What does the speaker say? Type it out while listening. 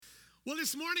Well,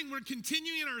 this morning we're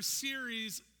continuing our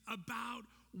series about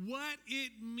what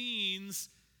it means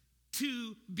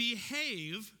to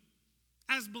behave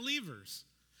as believers,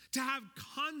 to have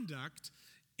conduct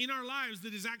in our lives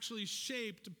that is actually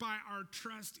shaped by our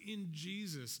trust in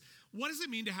Jesus. What does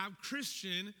it mean to have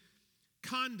Christian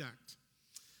conduct?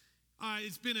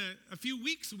 It's been a few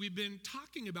weeks we've been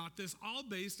talking about this, all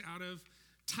based out of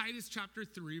Titus chapter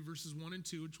 3, verses 1 and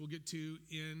 2, which we'll get to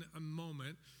in a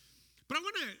moment. But I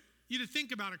want you to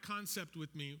think about a concept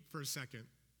with me for a second.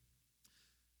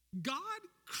 God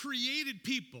created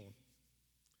people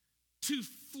to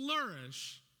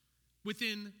flourish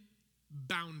within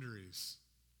boundaries.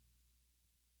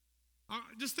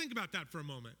 Just think about that for a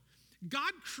moment.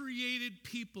 God created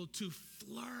people to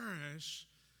flourish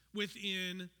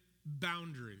within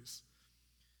boundaries.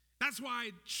 That's why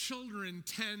children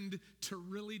tend to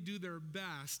really do their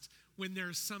best when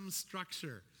there's some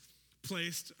structure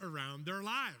placed around their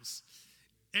lives.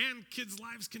 And kids'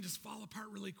 lives can just fall apart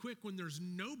really quick when there's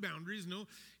no boundaries.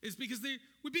 It's because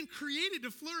we've been created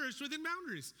to flourish within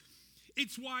boundaries.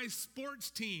 It's why sports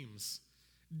teams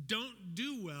don't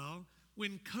do well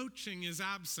when coaching is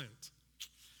absent.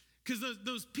 Because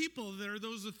those people that are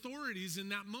those authorities in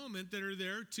that moment that are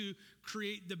there to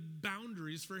create the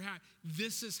boundaries for how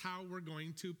this is how we're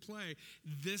going to play.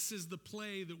 This is the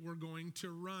play that we're going to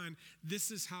run.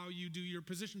 This is how you do your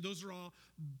position. Those are all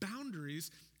boundaries.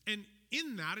 And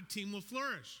in that, a team will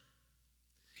flourish.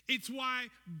 It's why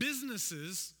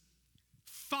businesses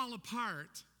fall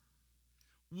apart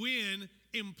when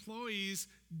employees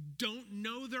don't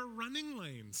know their running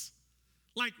lanes.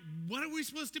 Like, what are we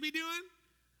supposed to be doing?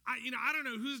 I don't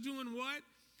know who's doing what.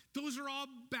 Those are all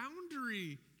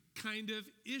boundary kind of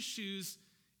issues.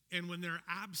 And when they're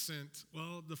absent,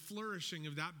 well, the flourishing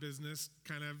of that business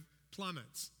kind of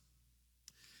plummets.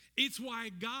 It's why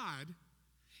God,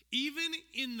 even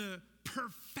in the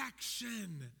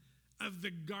perfection of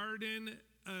the Garden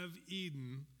of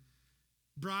Eden,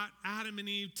 brought Adam and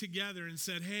Eve together and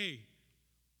said, hey,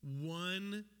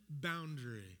 one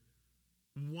boundary,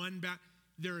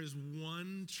 there is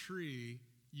one tree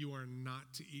you are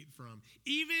not to eat from.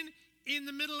 Even in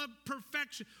the middle of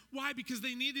perfection. Why? Because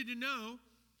they needed to know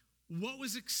what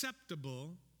was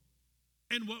acceptable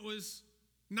and what was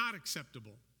not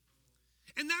acceptable.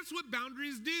 And that's what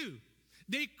boundaries do.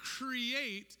 They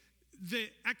create the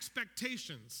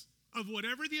expectations of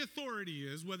whatever the authority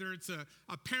is, whether it's a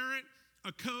parent,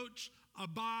 a coach, a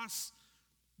boss,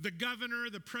 the governor,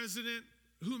 the president,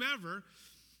 whomever.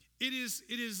 It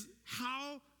is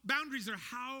how boundaries are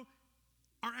how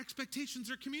our expectations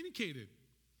are communicated.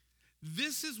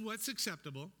 This is what's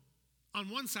acceptable on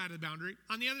one side of the boundary.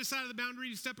 On the other side of the boundary,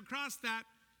 you step across that,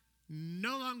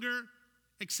 no longer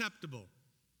acceptable.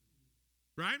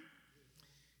 Right?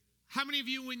 How many of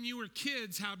you, when you were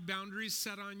kids, had boundaries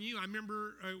set on you? I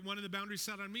remember one of the boundaries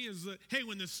set on me is that, hey,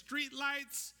 when the street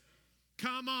lights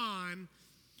come on,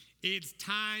 it's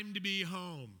time to be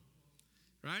home.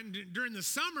 Right? And during the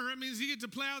summer, it means you get to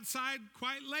play outside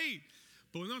quite late.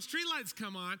 But when those streetlights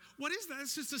come on, what is that?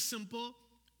 It's just a simple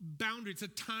boundary. It's a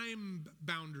time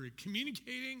boundary.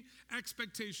 Communicating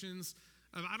expectations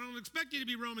of, I don't expect you to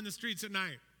be roaming the streets at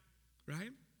night,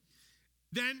 right?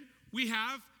 Then we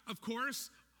have, of course,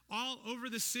 all over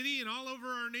the city and all over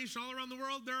our nation, all around the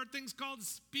world, there are things called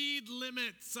speed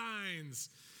limit signs,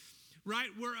 right?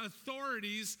 Where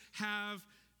authorities have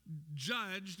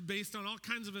judged based on all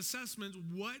kinds of assessments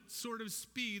what sort of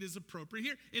speed is appropriate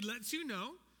here. It lets you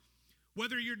know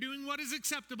whether you're doing what is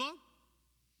acceptable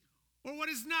or what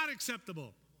is not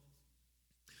acceptable.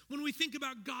 When we think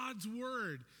about God's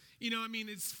word,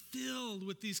 it's filled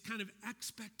with these kind of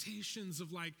expectations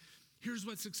of like, here's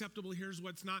what's acceptable, here's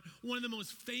what's not. One of the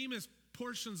most famous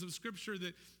portions of scripture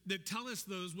that tell us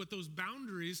what those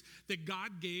boundaries that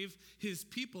God gave his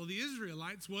people, the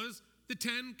Israelites, was the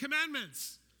 10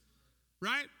 Commandments,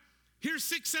 right? Here's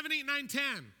 6, 7, 8, 9, 10.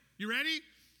 You ready?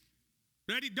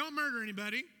 Ready? Don't murder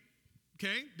anybody.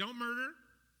 Okay, don't murder,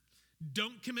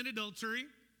 don't commit adultery,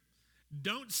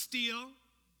 don't steal,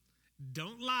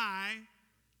 don't lie,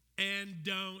 and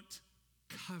don't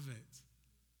covet,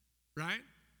 right?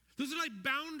 Those are like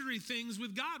boundary things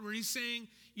with God where he's saying,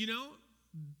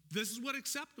 this is what's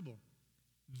acceptable.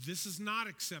 This is not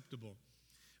acceptable.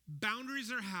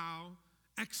 Boundaries are how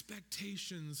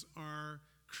expectations are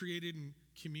created and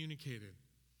communicated.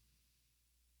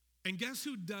 And guess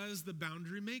who does the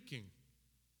boundary making?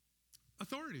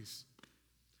 Authorities.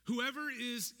 Whoever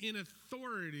is in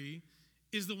authority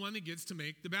is the one that gets to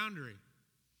make the boundary.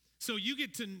 So you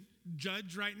get to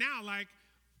judge right now, like,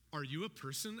 are you a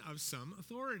person of some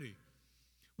authority?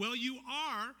 Well, you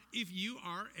are if you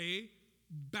are a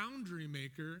boundary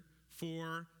maker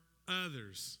for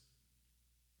others.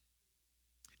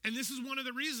 And this is one of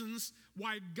the reasons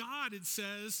why God, it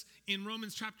says in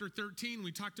Romans chapter 13,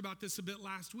 we talked about this a bit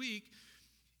last week,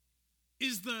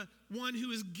 is the one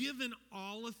who has given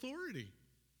all authority.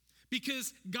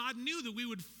 Because God knew that we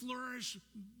would flourish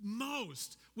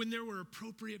most when there were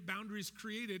appropriate boundaries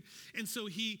created. And so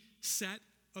he set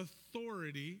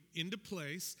authority into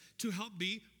place to help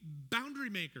be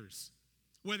boundary makers.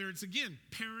 Whether it's, again,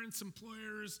 parents,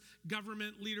 employers,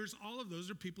 government leaders, all of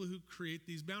those are people who create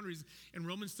these boundaries. And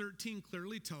Romans 13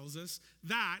 clearly tells us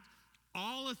that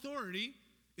all authority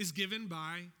is given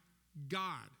by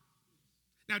God.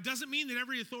 Now, it doesn't mean that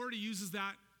every authority uses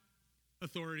that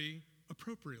authority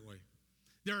appropriately.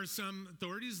 There are some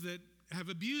authorities that have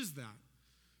abused that.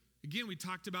 Again, we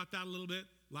talked about that a little bit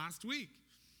last week.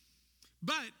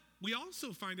 But we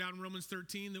also find out in Romans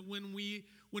 13 that when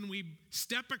we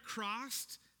step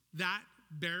across that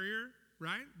barrier,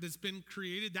 right, that's been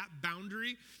created, that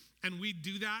boundary, and we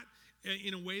do that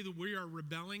in a way that we are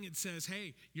rebelling, it says,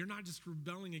 hey, you're not just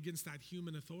rebelling against that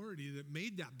human authority that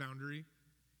made that boundary,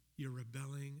 you're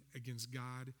rebelling against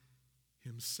God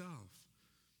himself,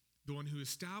 the one who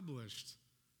established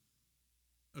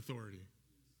authority.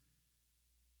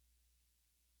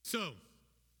 So,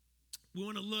 we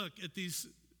want to look at these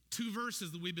two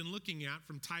verses that we've been looking at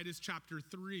from Titus chapter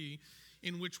 3,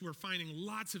 in which we're finding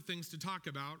lots of things to talk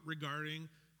about regarding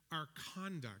our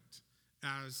conduct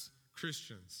as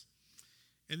Christians.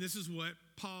 And this is what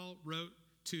Paul wrote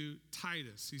to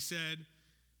Titus. He said,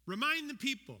 remind the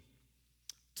people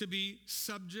to be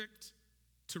subject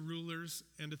to rulers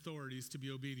and authorities, to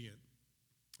be obedient.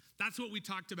 That's what we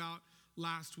talked about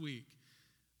last week.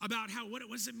 About how, what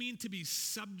does it mean to be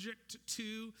subject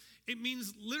to? It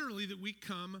means literally that we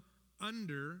come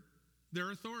under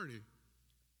their authority.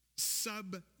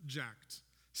 Subject.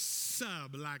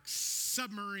 Sub, like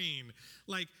submarine.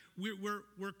 Like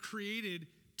we're created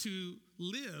to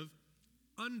live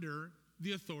under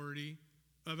the authority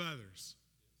of others.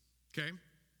 Okay?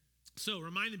 So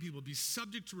remind the people, be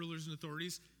subject to rulers and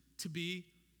authorities, to be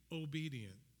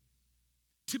obedient.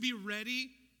 To be ready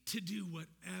to do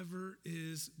whatever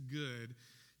is good,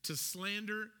 to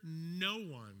slander no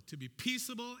one, to be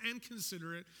peaceable and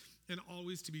considerate, and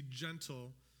always to be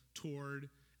gentle toward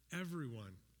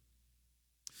everyone.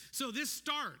 So this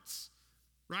starts,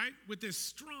 right, with this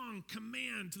strong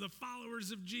command to the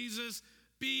followers of Jesus,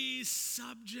 be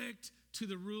subject to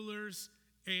the rulers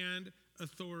and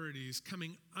authorities,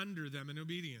 coming under them in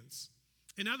obedience.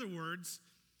 In other words,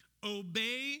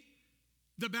 obey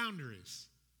the boundaries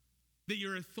that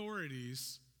your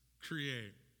authorities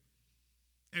create.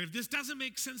 And if this doesn't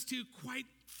make sense to you quite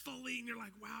fully, and you're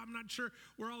like, wow, I'm not sure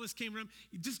where all this came from,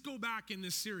 you just go back in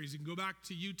this series. You can go back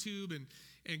to YouTube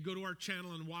and go to our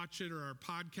channel and watch it, or our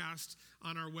podcast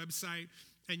on our website,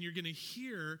 and you're going to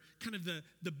hear kind of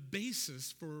the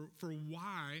basis for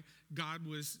why God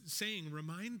was saying,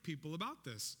 remind people about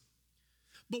this.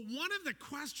 But one of the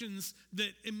questions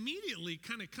that immediately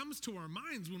kind of comes to our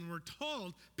minds when we're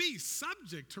told, be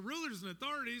subject to rulers and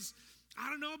authorities, I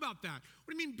don't know about that.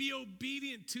 What do you mean be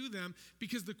obedient to them?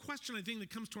 Because the question I think that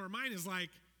comes to our mind is like,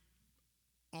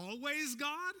 always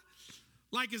God?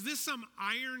 Like, is this some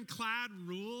ironclad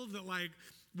rule that like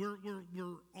we're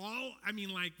all, I mean,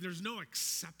 like there's no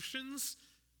exceptions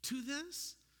to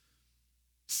this?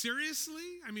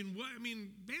 Seriously? I mean,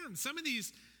 man, some of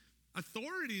these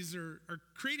authorities are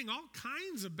creating all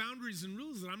kinds of boundaries and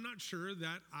rules that I'm not sure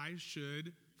that I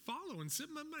should follow and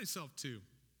submit myself to.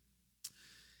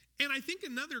 And I think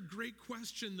another great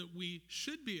question that we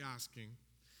should be asking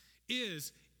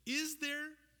is there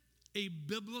a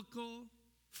biblical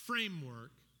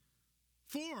framework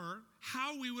for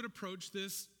how we would approach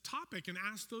this topic and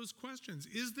ask those questions?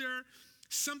 Is there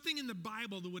something in the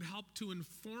Bible that would help to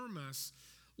inform us?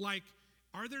 Like,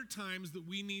 are there times that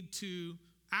we need to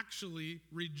actually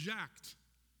reject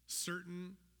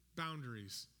certain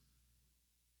boundaries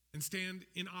and stand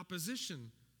in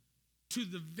opposition to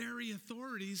the very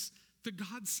authorities that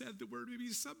God said that we're to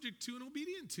be subject to and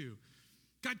obedient to?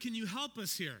 God, can you help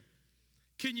us here?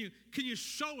 Can you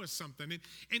show us something?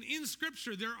 And in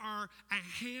Scripture, there are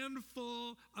a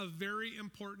handful of very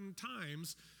important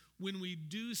times when we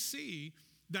do see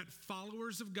that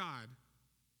followers of God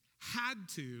had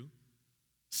to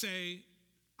say,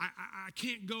 I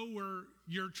can't go where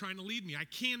you're trying to lead me. I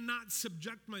cannot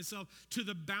subject myself to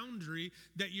the boundary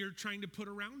that you're trying to put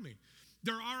around me.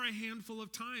 There are a handful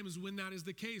of times when that is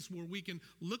the case, where we can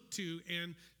look to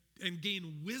and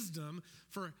gain wisdom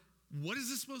for what is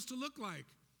this supposed to look like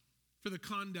for the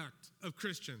conduct of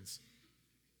Christians.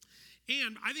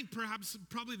 And I think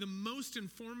probably the most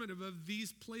informative of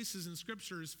these places in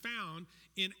Scripture is found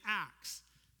in Acts,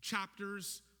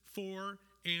 chapters 4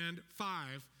 and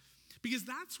 5, because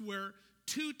that's where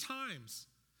 2 times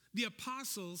the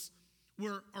apostles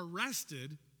were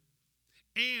arrested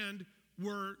and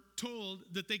were told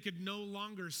that they could no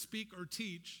longer speak or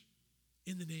teach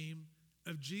in the name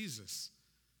of Jesus.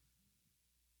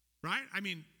 Right? I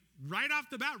mean, right off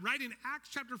the bat, right in Acts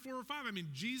chapter 4 or 5, I mean,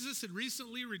 Jesus had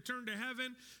recently returned to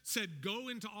heaven, said, go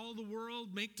into all the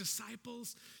world, make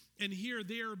disciples. And here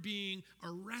they are being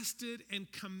arrested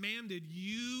and commanded,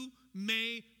 you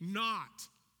may not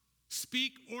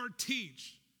speak or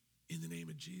teach in the name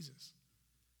of Jesus.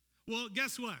 Well,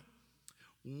 guess what?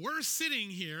 We're sitting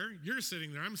here, you're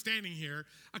sitting there, I'm standing here,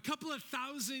 a couple of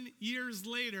thousand years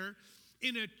later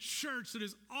in a church that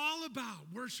is all about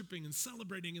worshiping and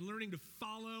celebrating and learning to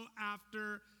follow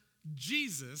after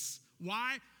Jesus.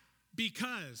 Why?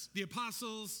 Because the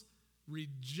apostles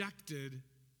rejected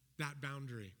that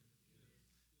boundary.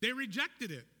 They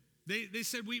rejected it. They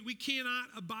said, we cannot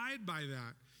abide by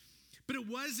that. But it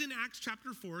was in Acts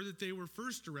chapter 4 that they were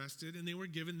first arrested and they were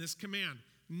given this command: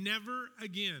 never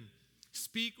again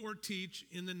speak or teach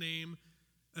in the name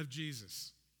of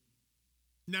Jesus.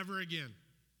 Never again.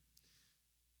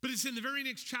 But it's in the very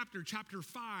next chapter, chapter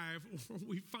 5, where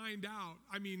we find out,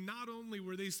 I mean, not only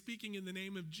were they speaking in the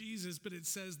name of Jesus, but it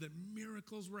says that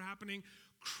miracles were happening,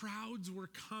 crowds were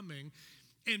coming,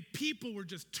 and people were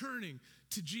just turning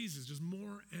to Jesus, just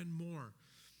more and more.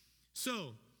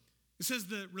 So, it says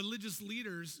the religious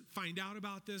leaders find out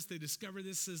about this, they discover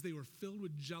this, says they were filled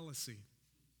with jealousy,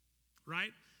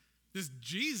 right? This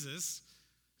Jesus,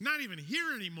 not even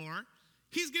here anymore,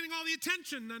 he's getting all the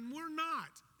attention and we're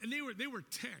not. And they were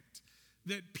ticked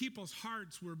that people's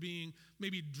hearts were being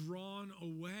maybe drawn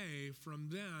away from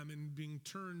them and being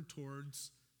turned towards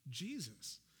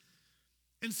Jesus.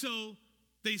 And so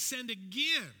they send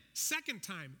again, second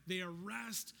time, they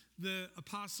arrest the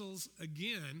apostles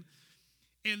again,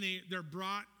 and they're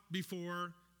brought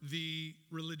before the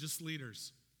religious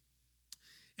leaders.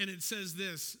 And it says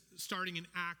this, starting in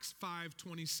Acts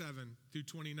 5:27 through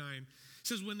 29. It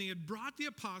says, when they had brought the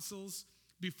apostles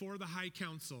before the high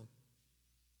council,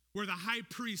 where the high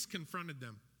priest confronted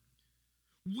them,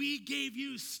 we gave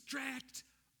you strict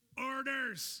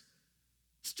orders.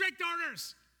 Strict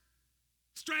orders.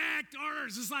 Strict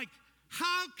orders. It's like,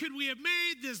 how could we have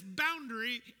made this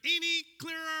boundary any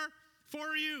clearer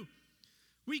for you?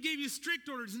 We gave you strict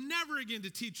orders never again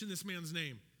to teach in this man's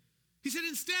name. He said,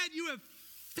 instead, you have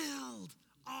filled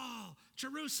all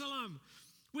Jerusalem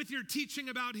with your teaching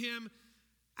about him,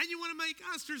 and you want to make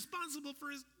us responsible for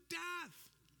his death.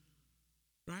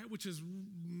 Right? Which is,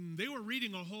 they were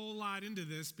reading a whole lot into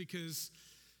this because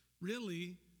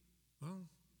really, well,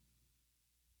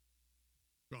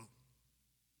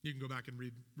 you can go back and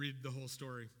read the whole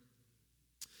story.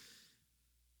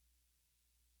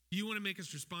 You want to make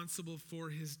us responsible for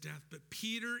his death. But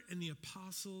Peter and the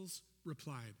apostles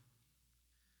replied,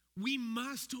 we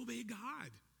must obey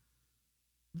God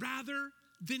rather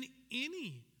than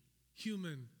any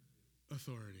human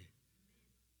authority.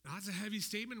 That's a heavy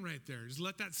statement right there. Just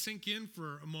let that sink in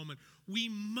for a moment. We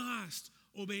must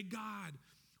obey God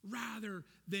rather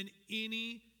than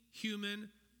any human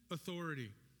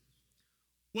authority.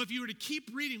 Well, if you were to keep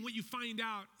reading, what you find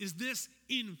out is this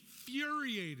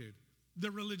infuriated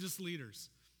the religious leaders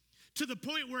to the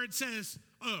point where it says,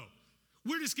 oh,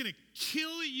 we're just going to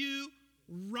kill you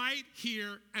right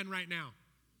here and right now.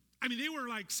 I mean, they were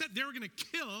like said they were going to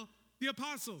kill the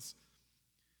apostles.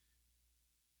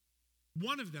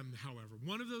 One of them, however,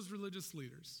 one of those religious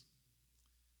leaders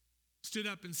stood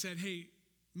up and said, hey,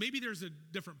 maybe there's a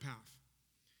different path.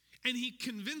 And he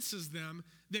convinces them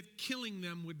that killing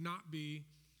them would not be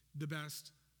the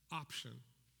best option,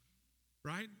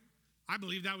 right? I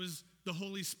believe that was the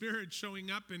Holy Spirit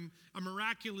showing up in a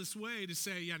miraculous way to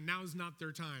say, yeah, now's not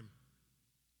their time.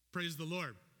 Praise the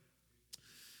Lord.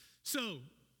 So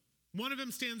one of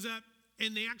them stands up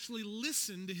and they actually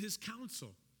listen to his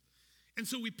counsel. And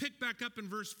so we pick back up in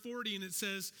verse 40 and it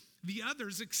says, the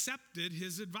others accepted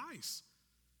his advice.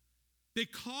 They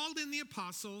called in the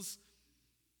apostles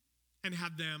and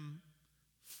had them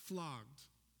flogged,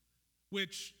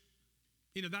 which,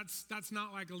 that's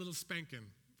not like a little spanking,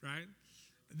 right?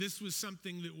 This was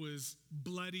something that was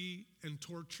bloody and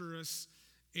torturous,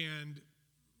 and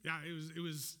yeah, it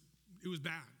was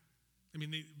bad. I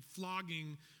mean,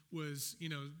 flogging was,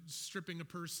 stripping a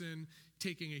person,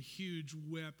 taking a huge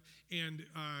whip, and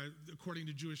according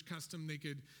to Jewish custom,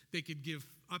 they could give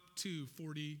up to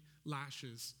 40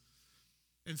 lashes.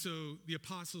 And so the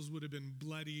apostles would have been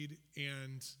bloodied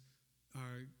and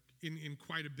in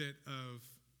quite a bit of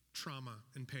trauma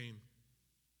and pain.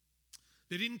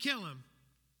 They didn't kill him,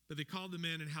 but they called them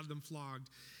in and had them flogged.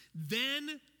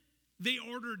 Then they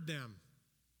ordered them.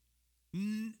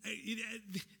 I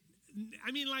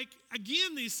mean, like,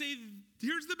 again, they say,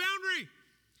 here's the boundary.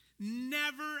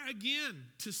 Never again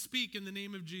to speak in the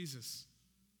name of Jesus.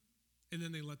 And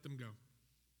then they let them go.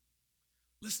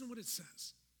 Listen to what it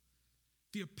says.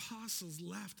 The apostles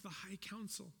left the high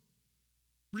council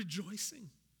rejoicing.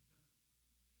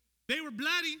 They were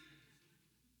bloody,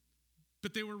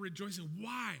 but they were rejoicing.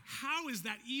 Why? How is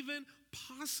that even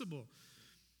possible?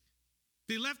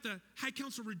 They left the high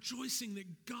council rejoicing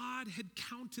that God had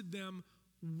counted them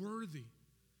worthy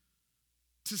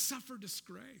to suffer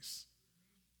disgrace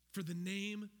for the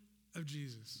name of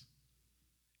Jesus.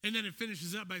 And then it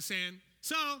finishes up by saying,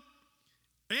 so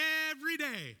every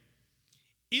day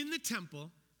in the temple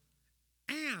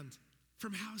and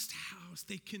from house to house,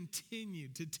 they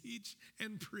continued to teach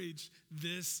and preach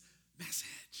this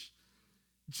message.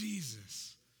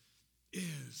 Jesus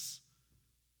is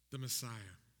the Messiah.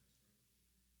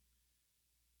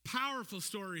 Powerful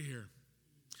story here.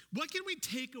 What can we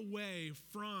take away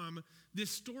from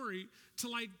this story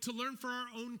to learn for our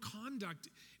own conduct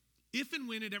if and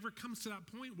when it ever comes to that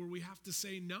point where we have to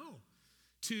say no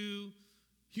to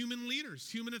human leaders,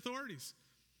 human authorities?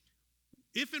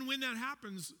 If and when that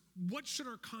happens, what should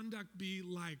our conduct be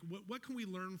like? What can we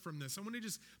learn from this? I want to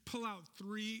just pull out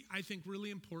three, I think,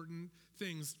 really important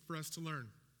things for us to learn.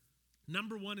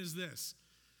 Number one is this.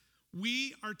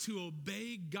 We are to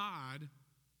obey God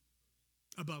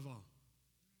above all.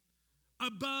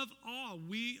 Above all,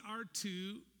 we are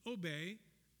to obey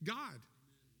God.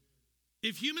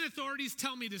 If human authorities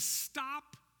tell me to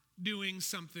stop doing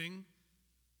something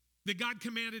that God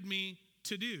commanded me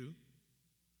to do,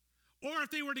 or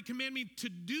if they were to command me to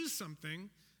do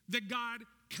something that God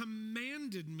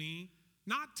commanded me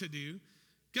not to do,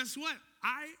 guess what?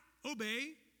 I obey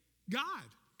God.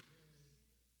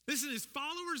 Listen, as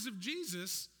followers of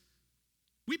Jesus,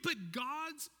 we put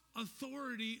God's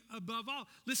authority above all.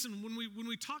 Listen, when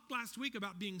we talked last week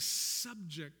about being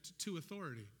subject to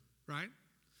authority, right?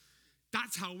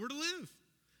 That's how we're to live.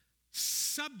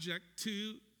 Subject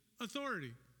to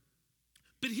authority.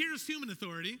 But here's human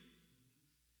authority.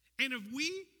 And if we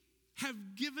have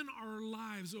given our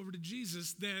lives over to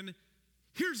Jesus, then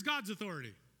here's God's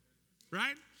authority,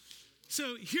 right?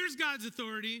 So here's God's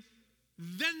authority,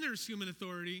 then there's human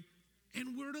authority,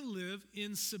 and we're to live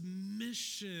in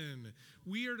submission.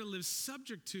 We are to live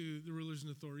subject to the rulers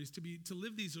and authorities, to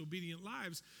live these obedient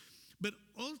lives. But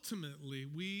ultimately,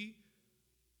 we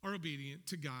are obedient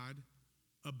to God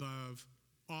above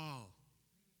all.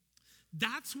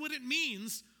 That's what it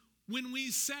means when we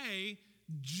say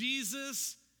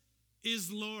Jesus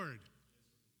is Lord.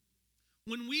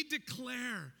 When we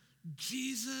declare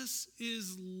Jesus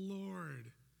is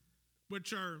Lord,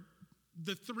 which are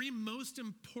the three most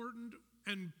important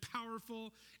and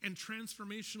powerful and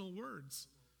transformational words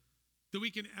that we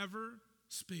can ever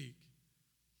speak.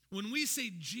 When we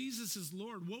say Jesus is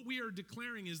Lord, what we are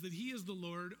declaring is that he is the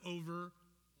Lord over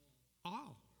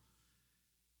all.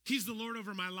 He's the Lord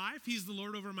over my life. He's the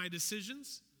Lord over my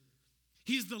decisions.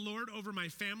 He's the Lord over my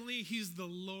family. He's the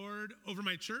Lord over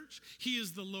my church. He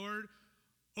is the Lord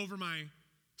over my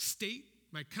state,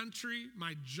 my country,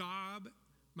 my job,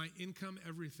 my income,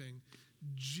 everything.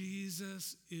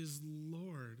 Jesus is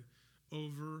Lord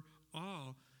over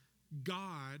all.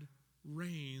 God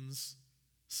reigns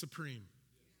supreme.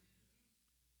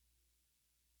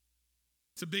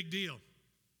 It's a big deal.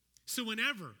 So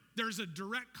whenever there's a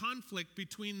direct conflict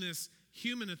between this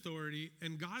human authority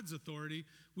and God's authority,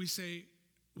 we say,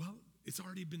 well, it's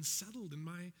already been settled in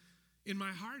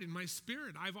my heart, in my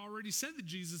spirit. I've already said that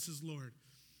Jesus is Lord.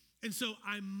 And so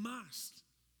I must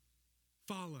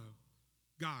follow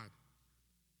God.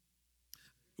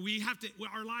 We have to,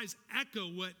 our lives echo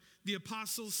what the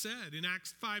apostles said in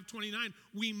Acts 5:29.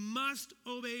 We must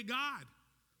obey God.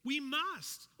 We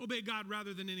must obey God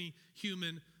rather than any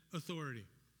human authority.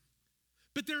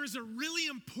 But there is a really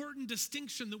important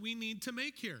distinction that we need to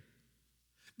make here.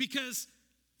 Because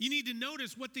you need to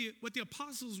notice what the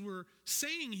apostles were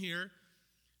saying here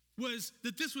was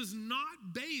that this was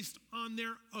not based on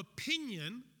their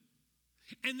opinion,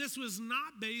 and this was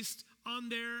not based on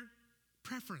their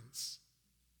preference.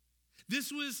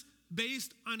 This was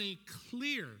based on a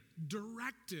clear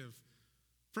directive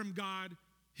from God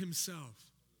himself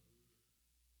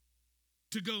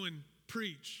to go and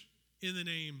preach in the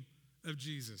name of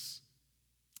Jesus.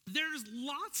 There's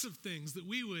lots of things that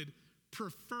we would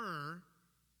prefer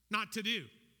not to do.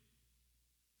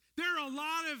 There are a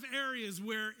lot of areas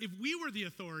where if we were the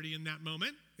authority in that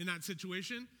moment, in that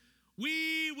situation,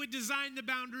 we would design the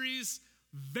boundaries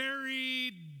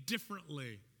very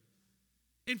differently.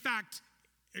 In fact,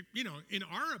 in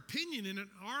our opinion, in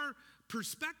our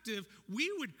perspective,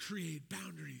 we would create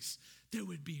boundaries that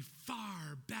would be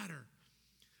far better,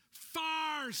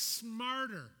 far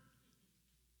smarter,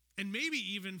 and maybe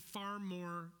even far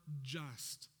more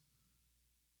just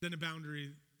than a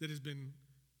boundary that has been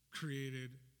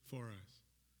created for us.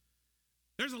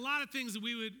 There's a lot of things that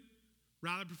we would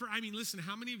rather prefer. I mean, listen,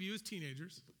 how many of you as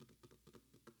teenagers,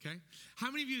 okay? How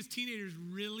many of you as teenagers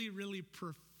really, really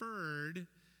preferred,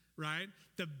 right,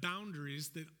 the boundaries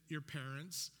that your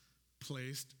parents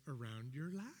placed around your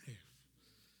life?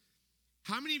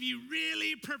 How many of you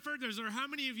really preferred those? Or how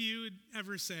many of you would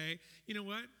ever say, you know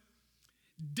what?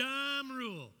 Dumb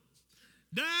rule.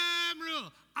 Dumb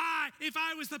rule. If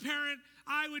I was the parent,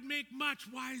 I would make much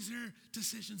wiser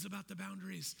decisions about the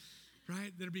boundaries,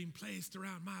 right, that are being placed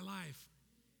around my life.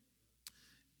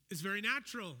 It's very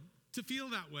natural to feel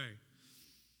that way.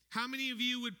 How many of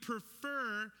you would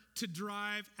prefer to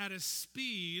drive at a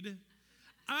speed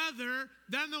other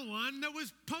than the one that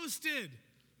was posted?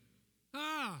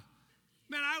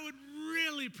 Man, I would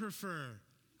really prefer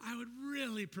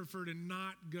to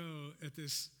not go at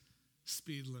this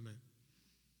speed limit.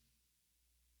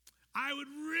 I would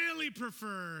really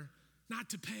prefer not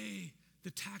to pay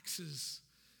the taxes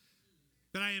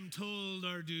that I am told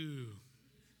are due.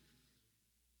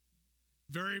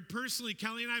 Very personally,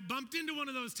 Kelly and I bumped into one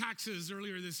of those taxes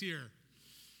earlier this year.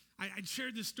 I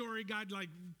shared this story. God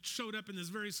showed up in this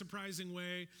very surprising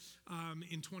way.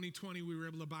 In 2020, we were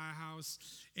able to buy a house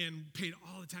and paid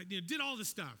all the tax, did all the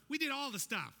stuff. We did all the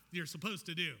stuff you're supposed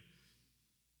to do.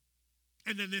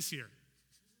 And then this year,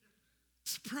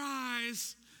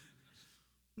 surprise,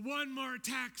 one more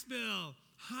tax bill,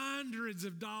 hundreds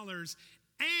of dollars,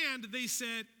 and they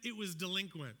said it was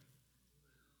delinquent.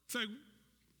 It's like,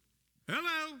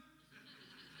 hello,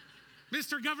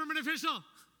 Mr. Government official.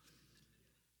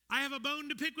 I have a bone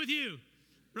to pick with you,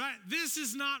 right? This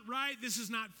is not right. This is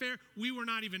not fair. We were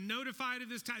not even notified of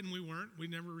this time, and we weren't. We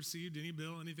never received any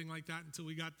bill, anything like that, until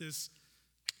we got this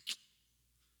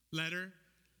letter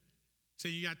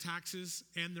saying you got taxes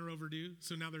and they're overdue,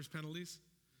 so now there's penalties.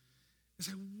 It's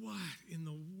like, what in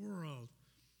the world?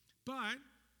 But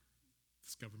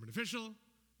this government official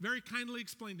very kindly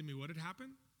explained to me what had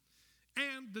happened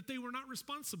and that they were not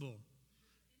responsible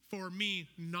for me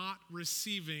not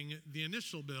receiving the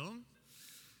initial bill.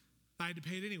 I had to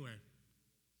pay it anyway.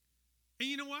 And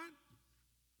you know what?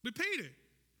 We paid it.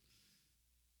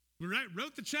 We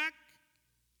wrote the check,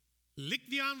 licked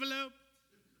the envelope,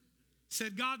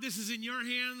 said, God, this is in your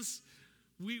hands.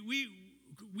 We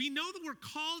know that we're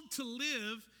called to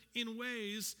live in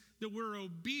ways that we're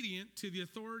obedient to the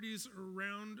authorities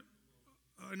around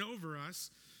and over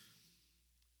us.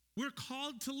 We're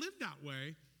called to live that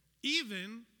way,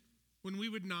 even when we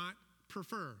would not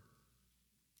prefer.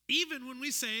 Even when we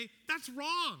say, that's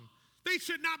wrong. They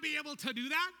should not be able to do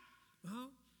that. Well,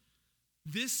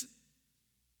 this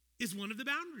is one of the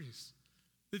boundaries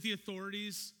that the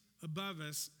authorities above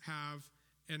us have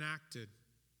enacted.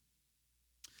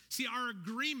 See, our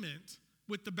agreement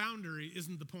with the boundary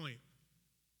isn't the point.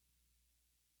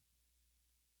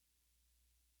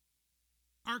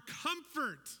 Our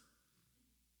comfort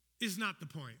is not the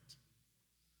point.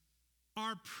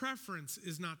 Our preference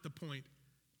is not the point.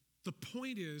 The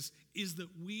point is that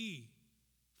we,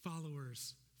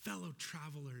 followers, fellow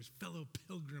travelers, fellow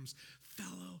pilgrims,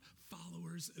 fellow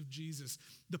followers of Jesus,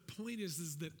 the point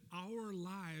is that our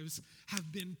lives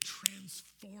have been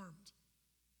transformed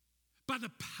by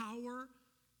the power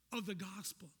of the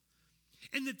gospel.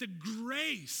 And that the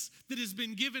grace that has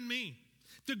been given me,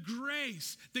 the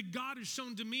grace that God has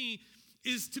shown to me,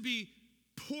 is to be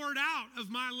poured out of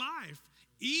my life,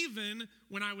 even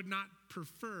when I would not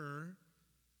prefer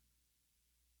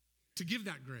to give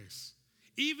that grace.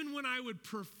 Even when I would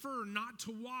prefer not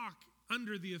to walk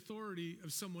under the authority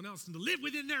of someone else and to live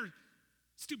within their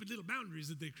stupid little boundaries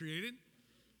that they created.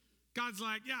 God's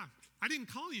like, yeah, I didn't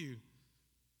call you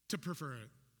to prefer it.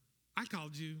 I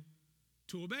called you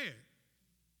to obey it.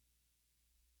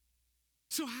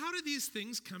 So how do these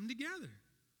things come together?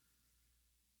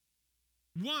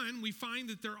 One, we find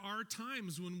that there are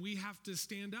times when we have to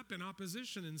stand up in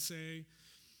opposition and say,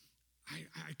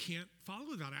 I can't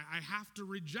follow that. I have to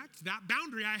reject that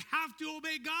boundary. I have to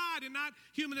obey God and not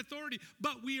human authority.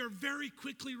 But we are very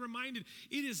quickly reminded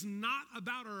it is not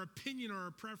about our opinion or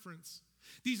our preference.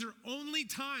 These are only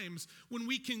times when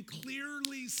we can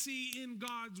clearly see in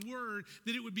God's word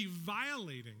that it would be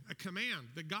violating a command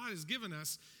that God has given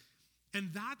us.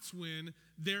 And that's when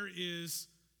there is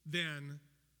then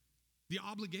the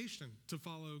obligation to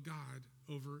follow God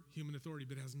over human authority,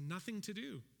 but it has nothing to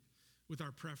do with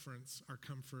our preference, our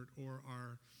comfort, or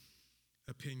our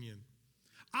opinion.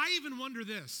 I even wonder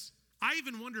this. I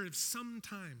even wonder if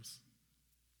sometimes,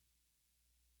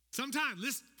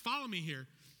 listen, follow me here,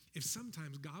 if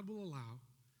sometimes God will allow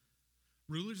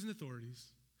rulers and authorities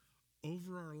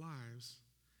over our lives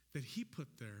that he put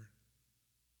there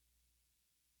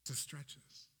to stretch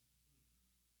us,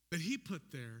 that he put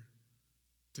there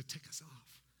to tick us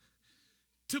off,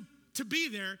 to be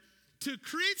there, to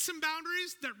create some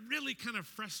boundaries that really kind of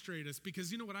frustrate us.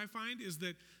 Because you know what I find is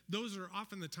that those are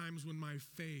often the times when my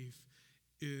faith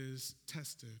is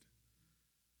tested.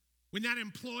 When that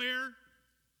employer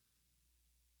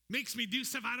makes me do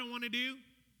stuff I don't want to do,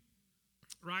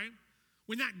 right?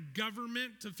 When that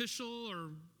government official or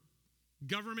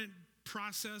government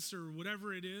process or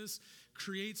whatever it is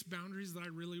creates boundaries that I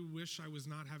really wish I was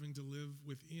not having to live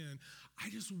within, I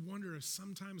just wonder if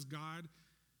sometimes God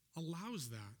allows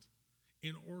that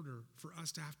in order for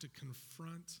us to have to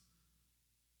confront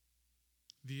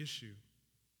the issue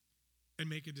and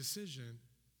make a decision.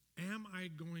 Am I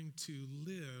going to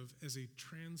live as a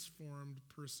transformed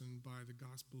person by the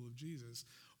gospel of Jesus?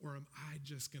 Or am I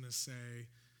just going to say,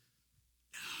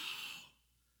 no,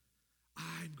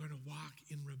 I'm going to walk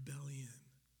in rebellion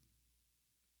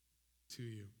to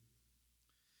you?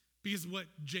 Because what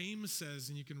James says,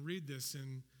 and you can read this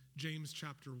in James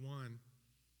chapter 1,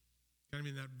 kind of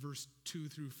in that verse 2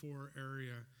 through 4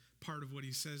 area, part of what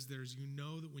he says there is, you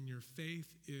know that when your faith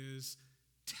is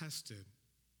tested,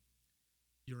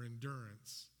 your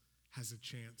endurance has a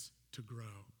chance to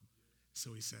grow.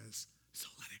 So he says, so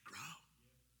let it grow.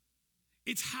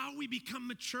 It's how we become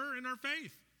mature in our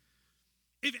faith.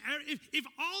 If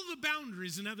all the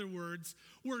boundaries, in other words,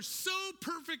 were so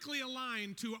perfectly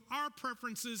aligned to our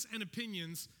preferences and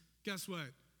opinions, guess what?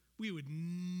 We would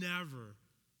never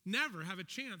have a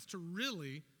chance to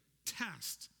really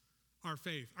test our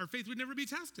faith. Our faith would never be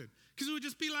tested because it would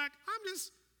just be like, I'm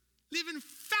just living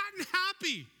fat and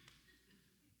happy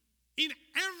in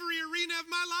every arena of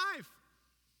my life.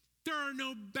 There are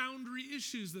no boundary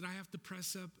issues that I have to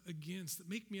press up against that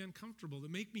make me uncomfortable,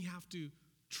 that make me have to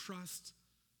trust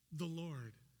the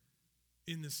Lord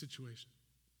in this situation.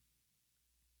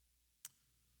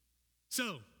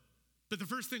 So, but the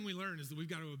first thing we learn is that we've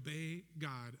got to obey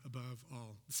God above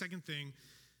all. The second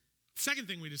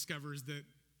thing we discover is that,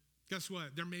 guess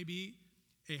what? There may be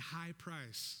a high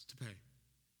price to pay.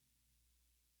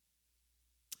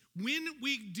 When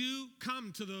we do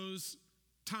come to those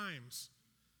times,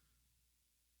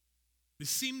 they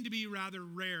seem to be rather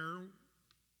rare,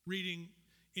 reading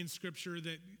in Scripture,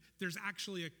 that there's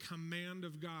actually a command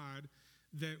of God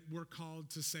that we're called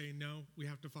to say, no, we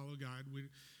have to follow God. We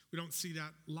don't see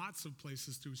that lots of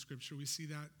places through Scripture. We see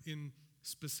that in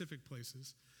specific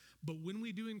places. But when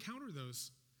we do encounter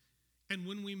those, and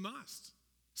when we must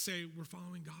say we're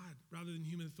following God rather than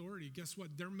human authority, guess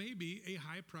what? There may be a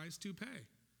high price to pay.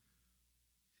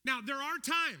 Now, there are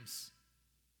times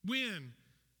when,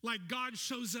 like, God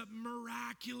shows up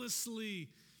miraculously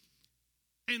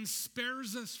and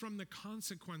spares us from the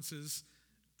consequences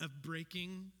of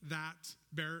breaking that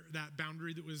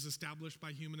boundary that was established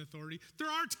by human authority. There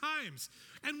are times,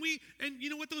 and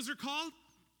you know what those are called?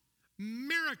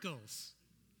 Miracles.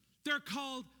 They're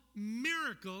called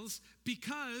miracles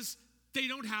because they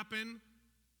don't happen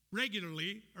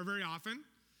regularly or very often.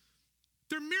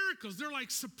 They're miracles. They're like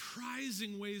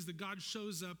surprising ways that God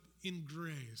shows up in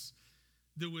grace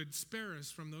that would spare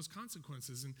us from those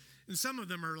consequences. And some of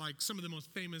them are like some of the most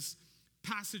famous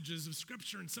passages of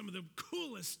Scripture and some of the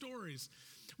coolest stories.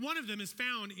 One of them is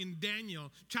found in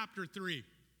Daniel chapter 3.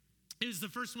 It is the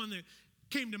first one that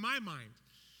came to my mind,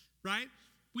 right?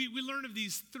 We learn of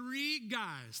these three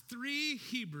guys, three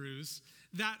Hebrews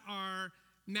that are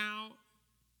now,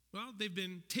 well, they've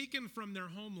been taken from their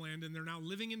homeland and they're now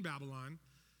living in Babylon,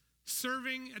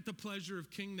 serving at the pleasure of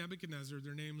King Nebuchadnezzar.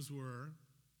 Their names were,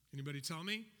 anybody tell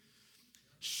me?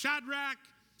 Shadrach,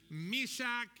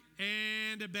 Meshach,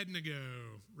 and Abednego,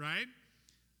 right?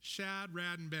 Shad,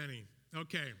 Rad, and Benny.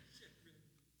 Okay.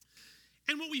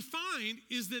 And what we find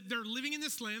is that they're living in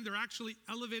this land. They're actually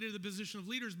elevated to the position of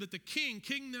leaders. But the king,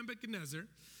 King Nebuchadnezzar,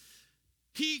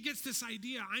 he gets this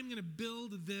idea, I'm going to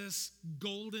build this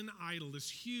golden idol, this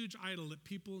huge idol that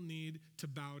people need to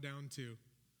bow down to.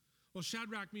 Well,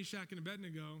 Shadrach, Meshach, and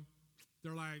Abednego,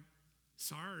 they're like,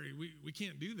 sorry, we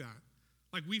can't do that.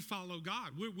 Like, we follow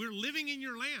God. We're living in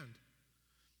your land,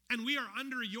 and we are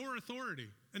under your authority.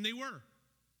 And they were,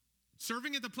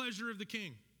 serving at the pleasure of the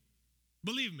king.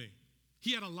 Believe me,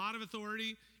 he had a lot of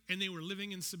authority, and they were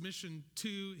living in submission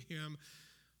to him.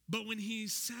 But when he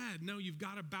said, no, you've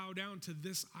got to bow down to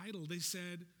this idol, they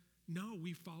said, no,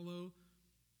 we follow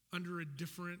under a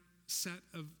different set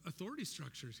of authority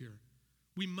structures here.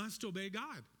 We must obey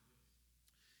God.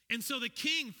 And so the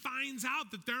king finds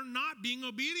out that they're not being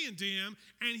obedient to him,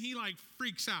 and he like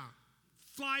freaks out,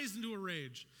 flies into a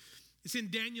rage. It's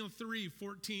in Daniel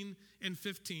 3:14 and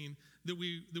 15 that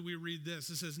we read this.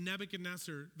 It says,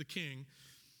 Nebuchadnezzar, the king,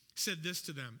 said this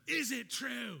to them, "Is it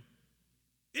true?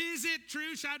 Is it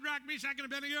true, Shadrach, Meshach, and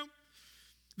Abednego,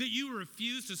 that you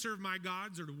refuse to serve my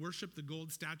gods or to worship the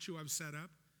gold statue I've set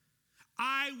up?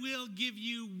 I will give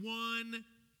you one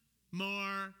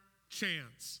more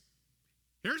chance."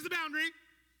 Here's the boundary,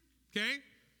 okay?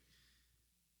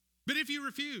 "But if you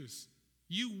refuse,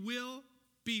 you will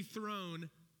be thrown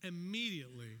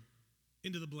immediately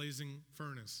into the blazing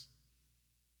furnace.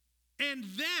 And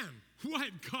then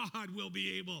what God will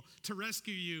be able to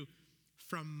rescue you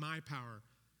from my power?"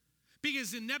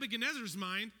 Because in Nebuchadnezzar's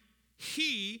mind,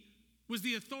 he was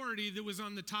the authority that was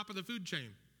on the top of the food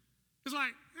chain. It's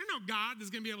like, there's no God that's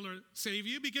going to be able to save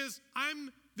you because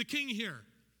I'm the king here.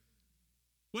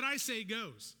 What I say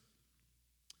goes.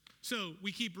 So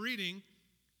we keep reading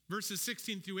verses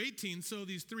 16 through 18. So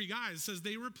these three guys, says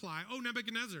they reply, "Oh,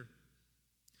 Nebuchadnezzar,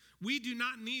 we do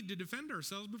not need to defend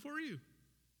ourselves before you."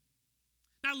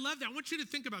 Now, I love that. I want you to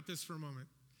think about this for a moment.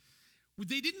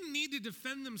 They didn't need to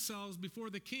defend themselves before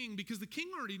the king because the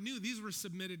king already knew these were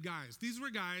submitted guys. These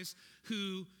were guys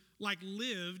who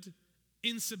lived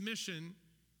in submission,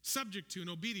 subject to and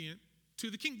obedient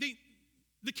to the king.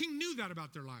 The king knew that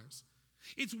about their lives.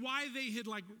 It's why they had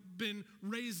been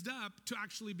raised up to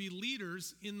actually be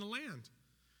leaders in the land.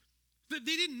 That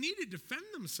they didn't need to defend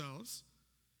themselves.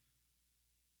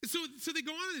 So they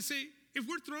go on and they say, if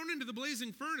we're thrown into the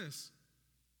blazing furnace,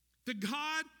 the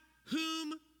God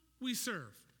whom we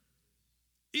serve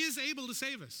is able to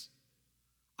save us.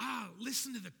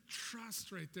 Listen to the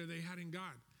trust right there they had in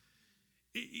God.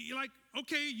 You're like,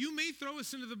 okay, you may throw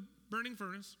us into the burning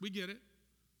furnace. We get it.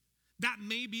 That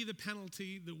may be the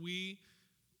penalty that we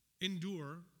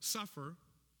endure, suffer,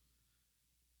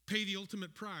 pay the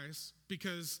ultimate price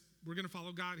because we're going to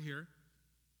follow God here.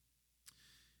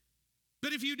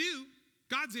 But if you do,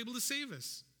 God's able to save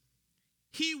us.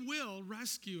 He will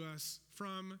rescue us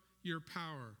from your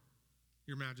power,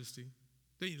 your majesty.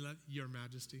 Don't you love your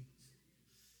majesty?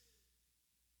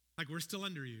 We're still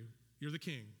under you. You're the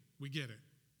king. We get it.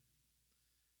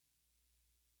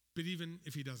 But even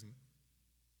if he doesn't,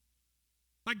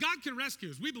 God can rescue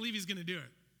us. We believe he's going to do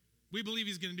it. We believe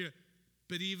he's going to do it.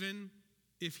 But even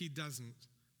if he doesn't,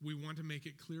 we want to make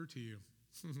it clear to you,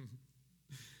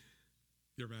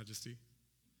 your majesty,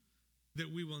 that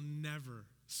we will never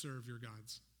serve your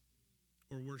gods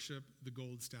or worship the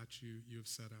gold statue you have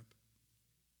set up.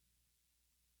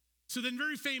 So then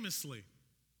very famously,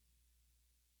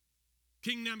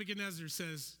 King Nebuchadnezzar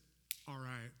says, all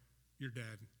right, you're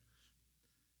dead.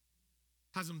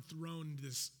 Has them thrown into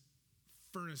this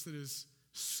furnace that is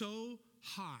so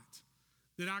hot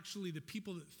that actually the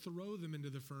people that throw them into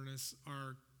the furnace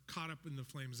are caught up in the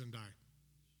flames and die.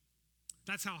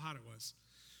 That's how hot it was.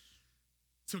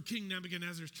 So King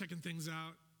Nebuchadnezzar's checking things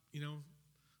out,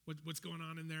 what's going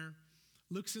on in there.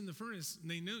 Looks in the furnace, and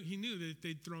he knew that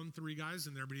they'd thrown 3 guys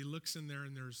in there, but he looks in there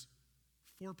and there's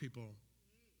 4 people.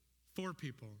 4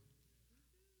 people.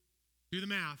 Do the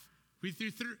math. We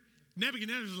threw 3.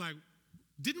 Nebuchadnezzar's like,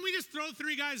 didn't we just throw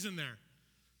 3 guys in there?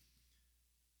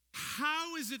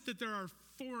 How is it that there are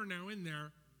 4 now in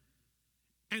there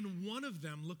and one of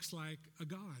them looks like a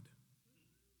god?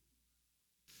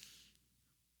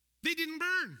 They didn't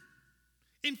burn.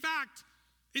 In fact,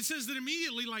 it says that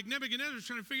immediately, Nebuchadnezzar's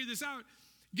trying to figure this out,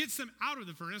 gets them out of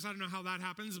the furnace. I don't know how that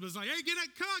happens, but it's like, hey, get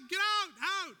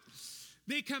out.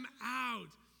 They come out.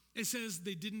 It says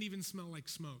they didn't even smell like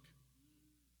smoke.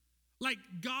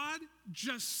 God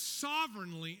just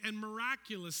sovereignly and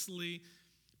miraculously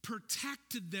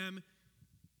protected them,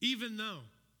 even though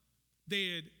they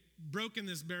had broken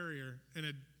this barrier and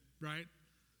had,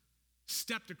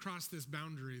 stepped across this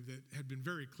boundary that had been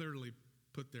very clearly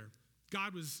put there.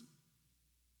 God was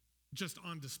just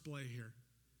on display here,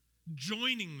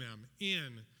 joining them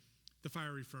in the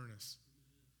fiery furnace.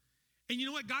 And you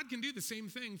know what? God can do the same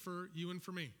thing for you and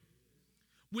for me.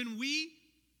 When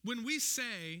we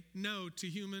say no to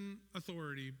human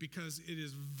authority because it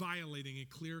is violating a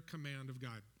clear command of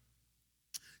God,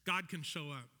 God can show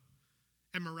up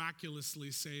and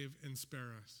miraculously save and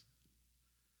spare us.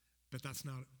 But that's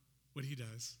not what he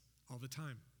does all the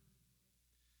time.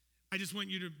 I just want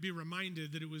you to be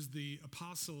reminded that it was the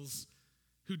apostles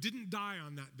who didn't die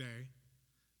on that day,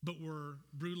 but were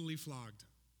brutally flogged,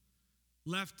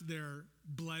 left there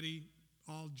bloody,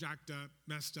 all jacked up,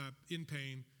 messed up, in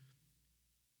pain,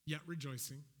 yet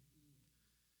rejoicing.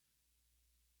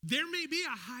 There may be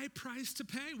a high price to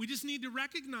pay. We just need to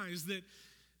recognize that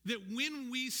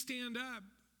when we stand up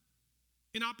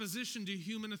in opposition to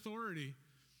human authority,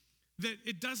 that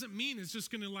it doesn't mean it's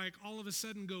just going to like all of a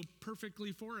sudden go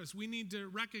perfectly for us. We need to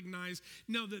recognize,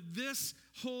 no, that this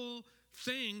whole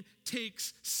thing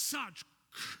takes such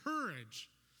courage.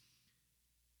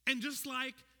 And just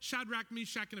like Shadrach,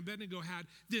 Meshach, and Abednego had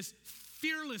this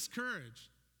fearless courage,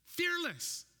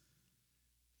 fearless.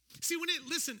 See,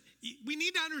 we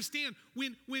need to understand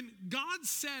when God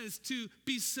says to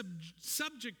be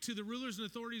subject to the rulers and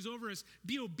authorities over us,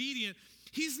 be obedient,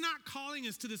 he's not calling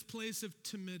us to this place of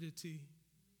timidity.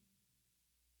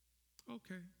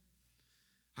 Okay,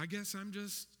 I guess I'm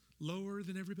just lower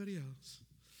than everybody else.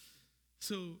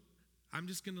 So I'm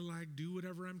just going to like do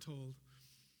whatever I'm told.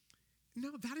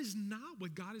 No, that is not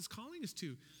what God is calling us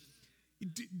to.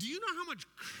 Do you know how much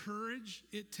courage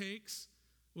it takes?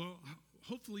 Well,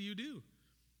 hopefully you do.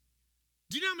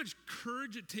 Do you know how much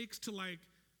courage it takes to like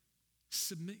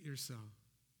submit yourself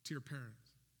to your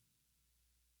parents?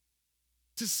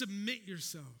 To submit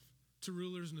yourself to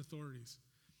rulers and authorities.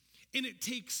 And it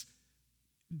takes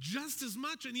just as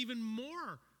much and even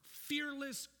more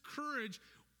fearless courage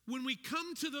when we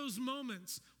come to those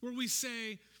moments where we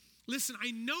say, listen, I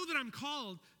know that I'm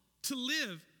called to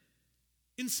live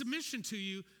in submission to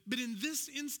you, but in this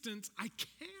instance, I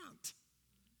can't.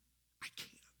 I can't.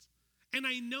 And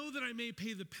I know that I may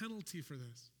pay the penalty for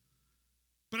this,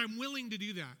 but I'm willing to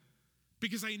do that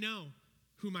because I know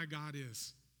who my God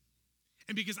is.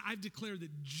 And because I've declared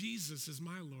that Jesus is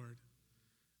my Lord,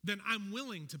 then I'm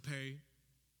willing to pay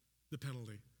the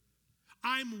penalty.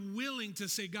 I'm willing to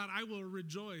say, God, I will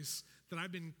rejoice that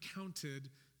I've been counted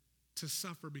to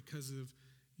suffer because of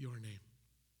your name.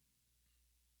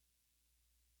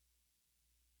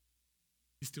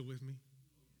 You still with me?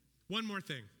 One more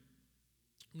thing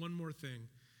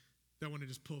that I want to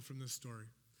just pull from this story.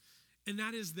 And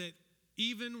that is that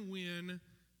even when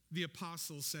the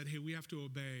apostles said, hey, we have to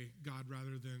obey God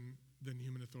rather than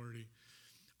human authority,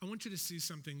 I want you to see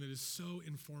something that is so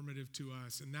informative to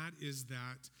us, and that is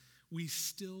that we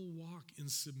still walk in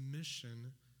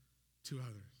submission to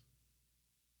others.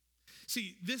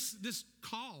 See, this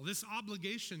call, this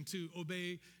obligation to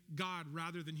obey God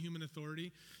rather than human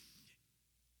authority,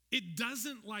 it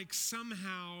doesn't like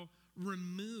somehow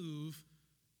remove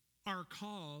our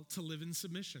call to live in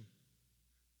submission.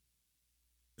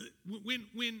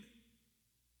 When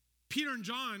Peter and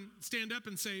John stand up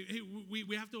and say, hey,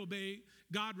 we have to obey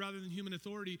God rather than human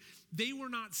authority, they were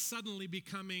not suddenly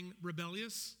becoming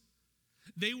rebellious.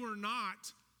 They were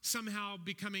not somehow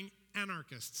becoming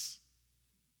anarchists,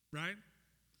 right?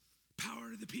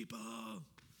 Power to the people.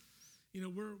 You know,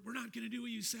 we're not going to do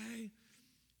what you say.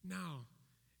 No.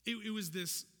 It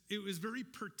was very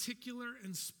particular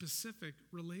and specific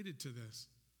related to this.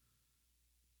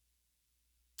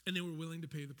 And they were willing to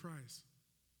pay the price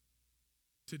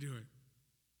to do it.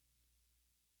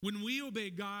 When we obey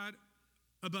God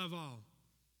above all,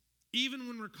 even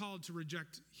when we're called to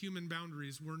reject human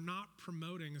boundaries, we're not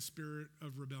promoting a spirit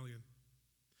of rebellion.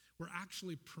 We're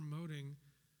actually promoting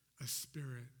a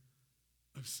spirit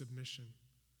of submission.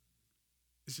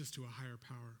 It's just to a higher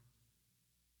power.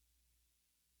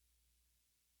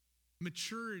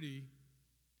 Maturity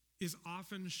is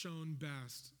often shown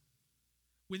best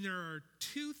when there are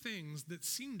two things that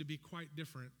seem to be quite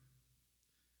different,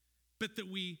 but that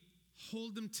we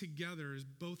hold them together as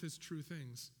both as true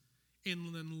things,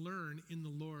 and then learn in the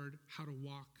Lord how to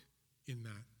walk in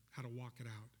that, how to walk it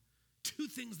out. Two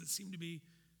things that seem to be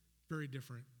very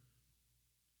different.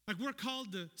 Like we're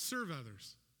called to serve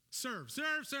others. Serve.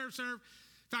 In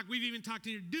fact, we've even talked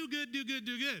here, do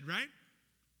good, right?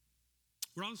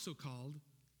 We're also called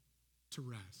to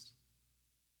rest.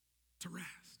 To rest.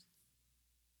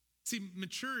 See,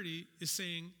 maturity is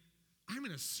saying, I'm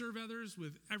going to serve others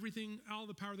with everything, all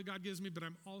the power that God gives me, but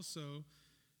I'm also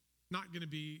not going to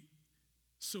be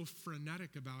so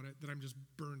frenetic about it that I'm just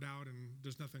burned out and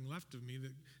there's nothing left of me,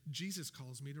 that Jesus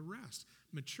calls me to rest.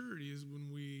 Maturity is when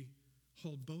we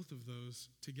hold both of those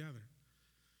together.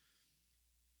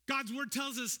 God's word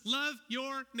tells us, love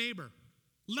your neighbor.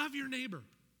 Love your neighbor.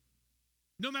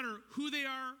 No matter who they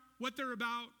are, what they're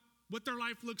about, what their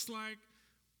life looks like,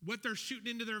 what they're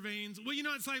shooting into their veins. Well, you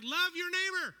know, it's like, love your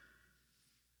neighbor.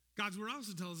 God's word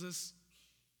also tells us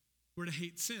we're to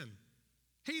hate sin.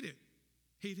 Hate it.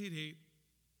 Hate.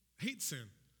 Hate sin.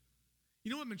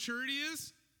 You know what maturity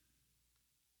is?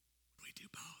 When we do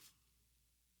both.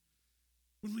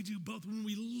 When we do both. When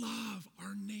we love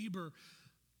our neighbor,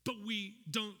 but we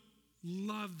don't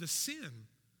love the sin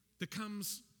that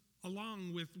comes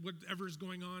along with whatever is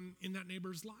going on in that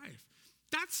neighbor's life.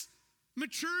 That's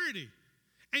maturity.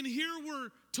 And here we're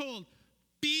told,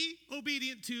 be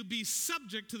obedient to, be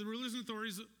subject to the rulers and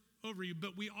authorities over you.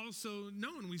 But we also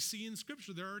know, and we see in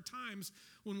Scripture, there are times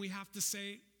when we have to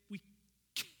say, we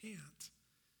can't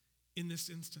in this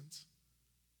instance.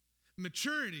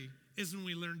 Maturity is when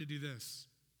we learn to do this.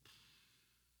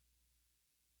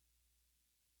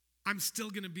 I'm still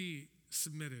going to be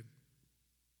submitted.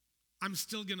 I'm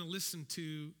still going to listen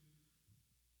to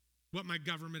what my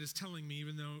government is telling me,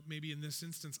 even though maybe in this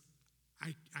instance,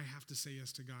 I have to say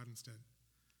yes to God instead.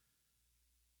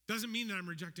 Doesn't mean that I'm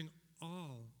rejecting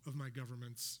all of my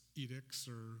government's edicts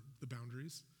or the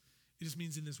boundaries. It just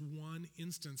means in this one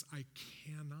instance, I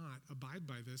cannot abide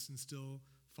by this and still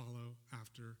follow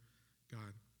after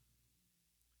God.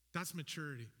 That's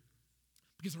maturity.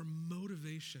 Because our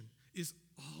motivation is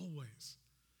always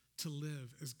to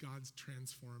live as God's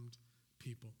transformed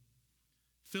people.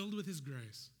 Filled with his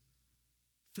grace.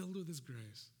 Filled with his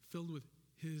grace. Filled with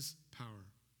his power.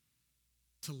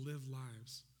 To live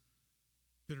lives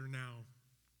that are now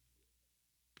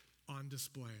on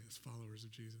display as followers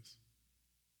of Jesus.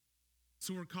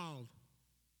 So we're called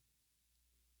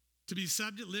to be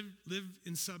subject,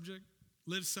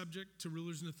 live subject to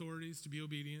rulers and authorities, to be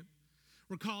obedient.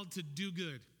 We're called to do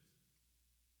good.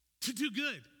 To do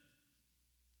good.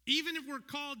 Even if we're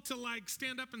called to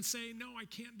stand up and say, no, I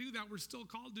can't do that, we're still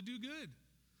called to do good.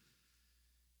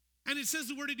 And it says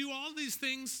that we're to do all these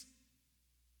things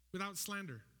without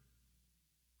slander.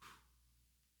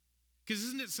 Because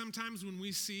isn't it sometimes when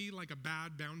we see a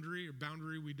bad boundary or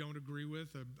boundary we don't agree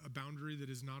with, a boundary that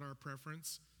is not our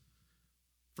preference,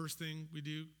 first thing we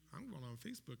do, I'm going on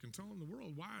Facebook and telling the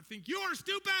world why I think you're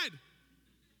stupid.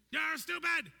 You're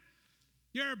stupid.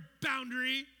 Your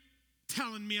boundary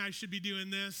telling me I should be doing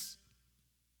this.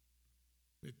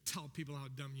 They tell people how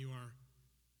dumb you are.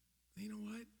 And you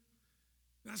know what?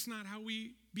 That's not how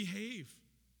we behave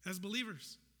as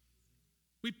believers.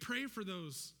 We pray for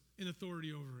those in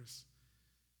authority over us.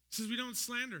 It says we don't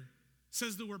slander. It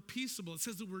says that we're peaceable. It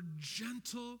says that we're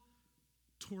gentle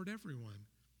toward everyone,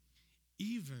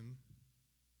 even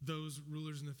those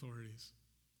rulers and authorities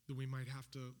that we might have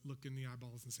to look in the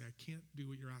eyeballs and say, I can't do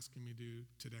what you're asking me to do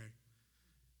today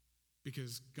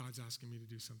because God's asking me to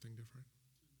do something different.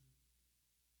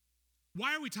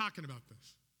 Why are we talking about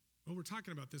this? Well, we're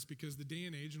talking about this because the day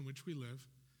and age in which we live,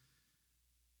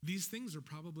 these things are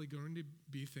probably going to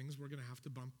be things we're going to have to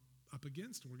bump up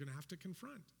against and we're going to have to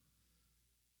confront.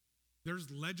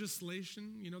 There's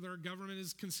legislation, that our government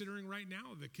is considering right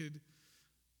now that could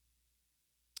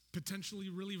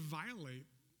potentially really violate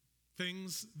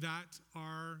things that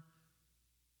are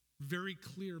very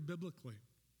clear biblically.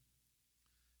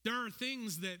 There are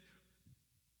things that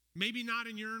maybe not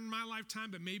in your and my lifetime,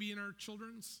 but maybe in our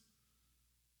children's,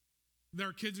 that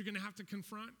our kids are going to have to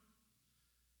confront.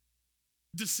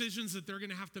 Decisions that they're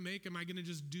going to have to make. Am I going to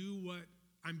just do what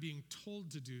I'm being told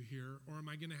to do here, or am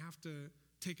I going to have to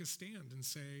take a stand and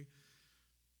say,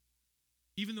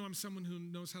 even though I'm someone who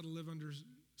knows how to live under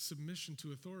submission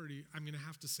to authority, I'm going to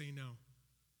have to say no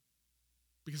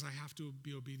because I have to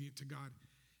be obedient to God,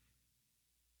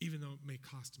 even though it may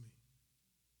cost me,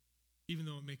 even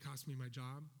though it may cost me my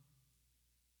job,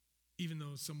 even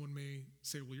though someone may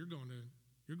say, well, you're going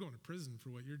to prison for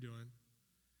what you're doing.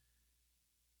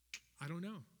 I don't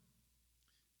know.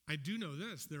 I do know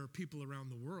this. There are people around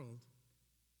the world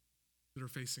that are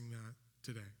facing that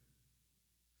today.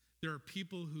 There are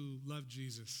people who love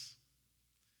Jesus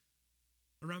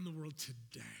around the world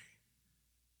today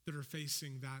that are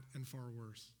facing that and far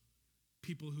worse.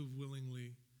 People who've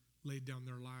willingly laid down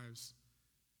their lives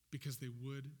because they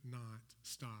would not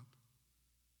stop.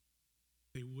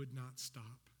 They would not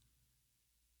stop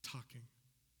talking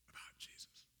about Jesus.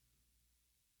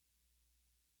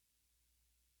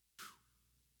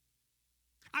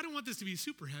 I don't want this to be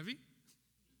super heavy.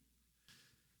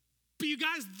 But you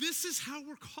guys, this is how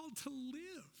we're called to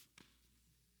live.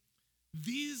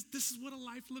 This is what a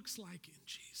life looks like in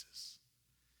Jesus.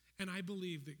 And I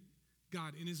believe that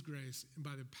God, in his grace and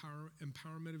by the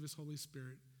empowerment of his Holy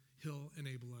Spirit, he'll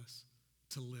enable us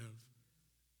to live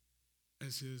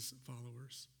as his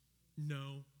followers,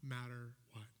 no matter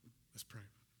what. Let's pray.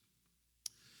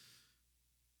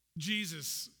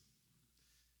 Jesus,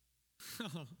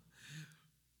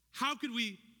 how could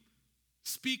we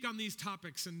speak on these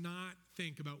topics and not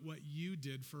think about what you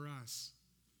did for us?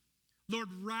 Lord,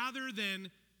 rather than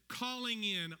calling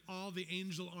in all the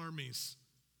angel armies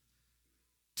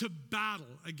to battle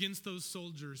against those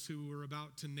soldiers who were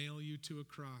about to nail you to a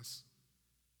cross,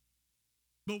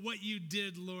 but what you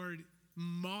did, Lord,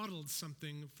 modeled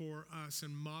something for us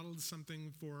and modeled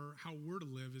something for how we're to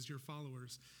live as your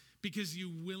followers, because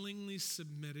you willingly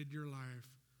submitted your life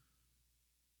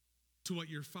to what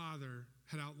your Father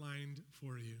had outlined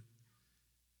for you.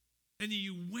 And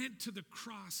you went to the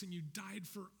cross and you died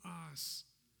for us,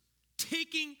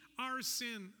 taking our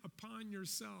sin upon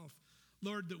yourself,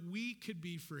 Lord, that we could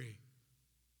be free.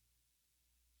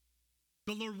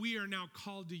 But Lord, we are now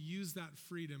called to use that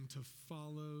freedom to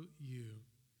follow you.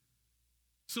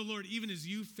 So Lord, even as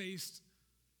you faced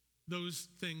those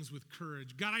things with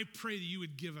courage, God, I pray that you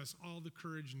would give us all the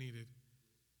courage needed.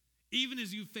 Even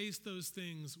as you face those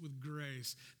things with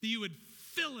grace, that you would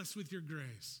fill us with your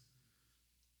grace,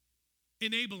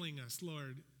 enabling us,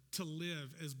 Lord, to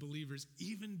live as believers,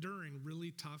 even during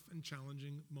really tough and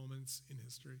challenging moments in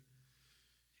history.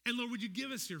 And Lord, would you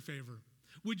give us your favor?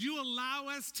 Would you allow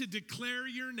us to declare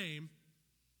your name,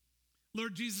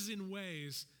 Lord Jesus, in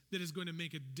ways that is going to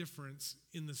make a difference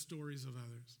in the stories of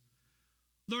others?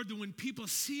 Lord, that when people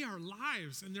see our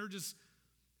lives and they're just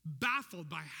baffled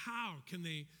by how can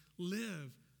they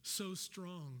live so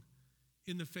strong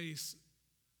in the face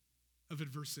of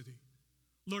adversity,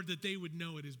 Lord, that they would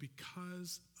know it is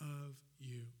because of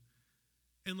you.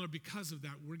 And Lord, because of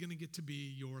that, we're going to get to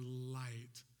be your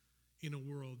light in a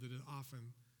world that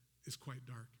often is quite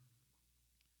dark.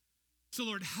 So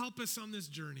Lord, help us on this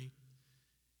journey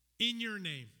in your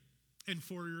name and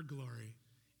for your glory.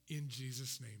 In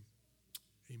Jesus' name,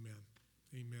 amen.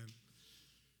 Amen.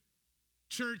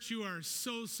 Church, you are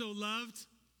so, so loved.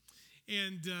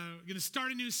 And we're going to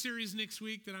start a new series next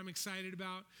week that I'm excited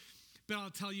about. But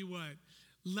I'll tell you what,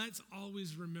 let's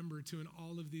always remember to, in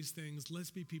all of these things,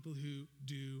 let's be people who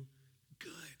do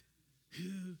good.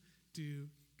 Who do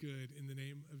good in the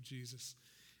name of Jesus.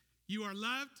 You are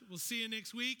loved. We'll see you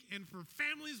next week. And for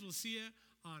families, we'll see you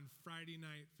on Friday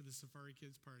night for the Safari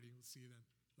Kids Party. We'll see you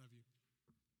then.